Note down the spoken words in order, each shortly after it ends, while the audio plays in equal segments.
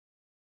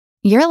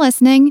You're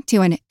listening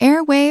to an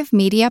Airwave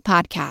Media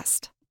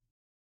Podcast.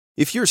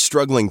 If you're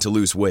struggling to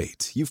lose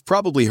weight, you've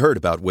probably heard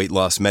about weight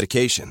loss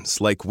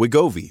medications like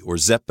Wegovy or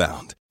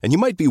Zepbound, and you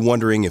might be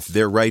wondering if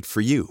they're right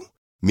for you.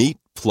 Meet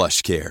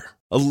PlushCare,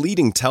 a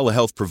leading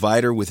telehealth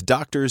provider with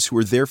doctors who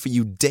are there for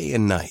you day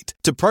and night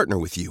to partner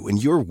with you in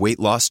your weight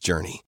loss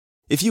journey.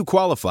 If you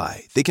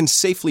qualify, they can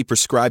safely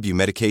prescribe you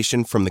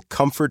medication from the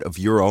comfort of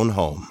your own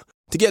home.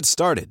 To get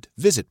started,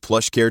 visit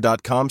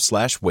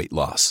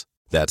plushcare.com/weightloss.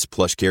 That's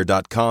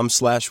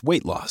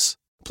plushcare.com/weightloss.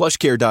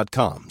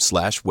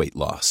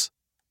 plushcare.com/weightloss.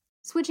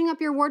 Switching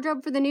up your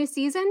wardrobe for the new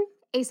season?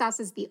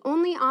 ASOS is the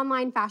only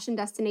online fashion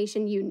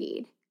destination you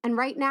need. And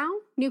right now,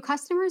 new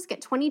customers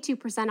get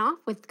 22% off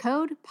with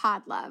code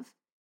PODLOVE.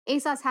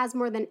 ASOS has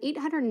more than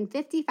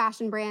 850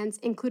 fashion brands,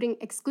 including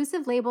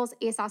exclusive labels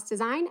ASOS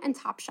Design and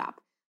Topshop,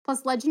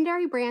 plus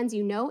legendary brands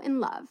you know and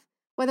love.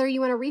 Whether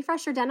you want to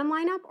refresh your denim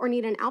lineup or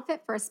need an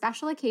outfit for a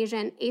special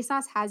occasion,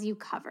 ASOS has you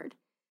covered.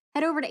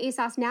 Head over to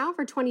ASOS now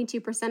for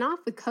 22% off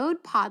with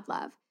code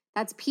PODLOVE.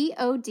 That's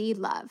P-O-D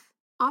love.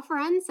 Offer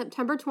ends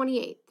September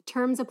 28th.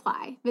 Terms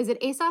apply. Visit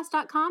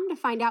ASOS.com to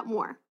find out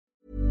more.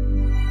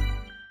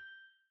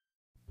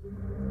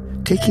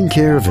 Taking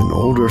care of an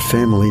older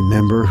family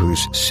member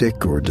who's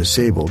sick or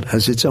disabled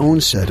has its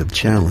own set of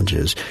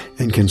challenges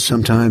and can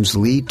sometimes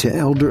lead to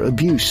elder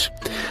abuse.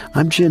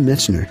 I'm Jim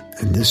Metzner,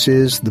 and this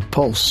is The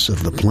Pulse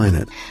of the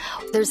Planet.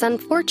 There's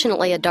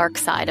unfortunately a dark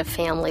side of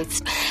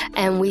families,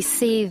 and we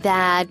see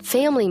that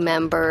family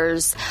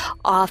members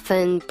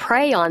often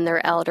prey on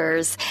their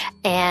elders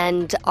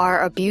and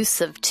are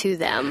abusive to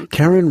them.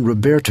 Karen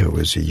Roberto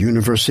is a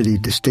university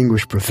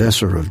distinguished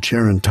professor of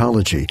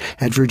gerontology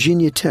at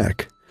Virginia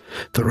Tech.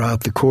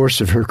 Throughout the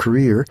course of her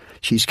career,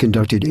 she's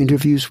conducted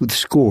interviews with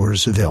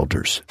scores of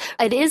elders.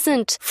 It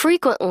isn't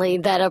frequently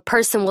that a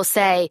person will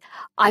say,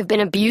 I've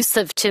been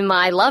abusive to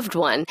my loved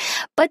one,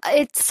 but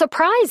it's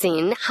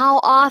surprising how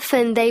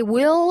often they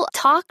will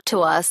talk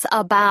to us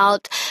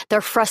about their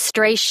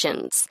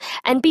frustrations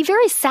and be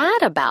very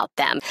sad about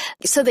them.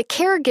 So the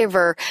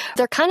caregiver,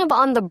 they're kind of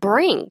on the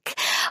brink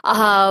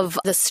of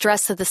the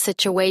stress of the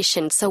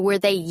situation, so where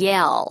they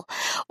yell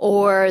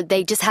or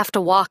they just have to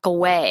walk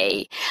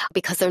away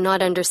because they're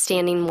not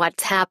understanding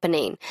what's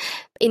happening.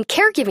 In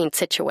caregiving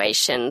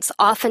situations,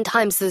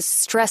 oftentimes the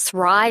stress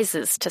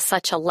rises to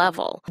such a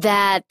level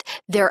that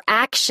their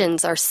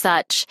actions are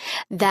such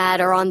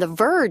that are on the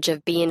verge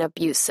of being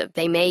abusive.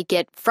 They may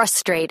get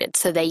frustrated,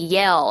 so they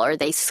yell or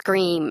they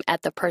scream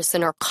at the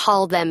person or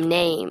call them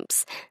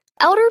names.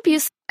 Elder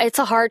abuse, it's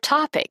a hard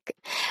topic.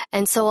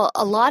 And so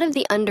a lot of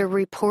the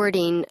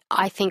underreporting,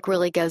 I think,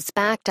 really goes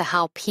back to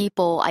how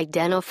people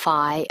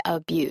identify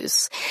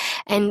abuse.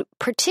 And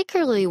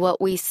particularly what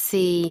we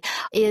see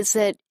is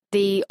that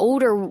the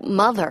older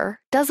mother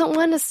doesn't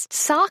want to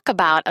talk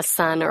about a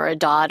son or a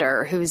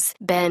daughter who's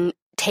been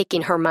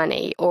taking her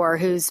money or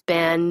who's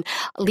been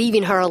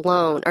leaving her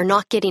alone or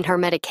not getting her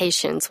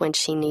medications when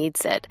she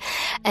needs it.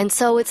 And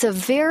so it's a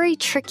very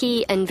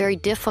tricky and very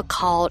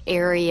difficult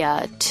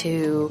area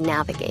to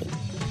navigate.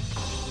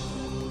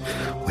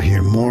 We'll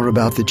hear more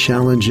about the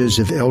challenges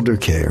of elder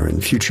care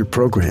in future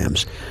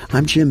programs.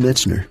 I'm Jim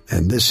Metzner,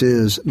 and this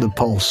is The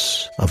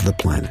Pulse of the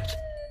Planet.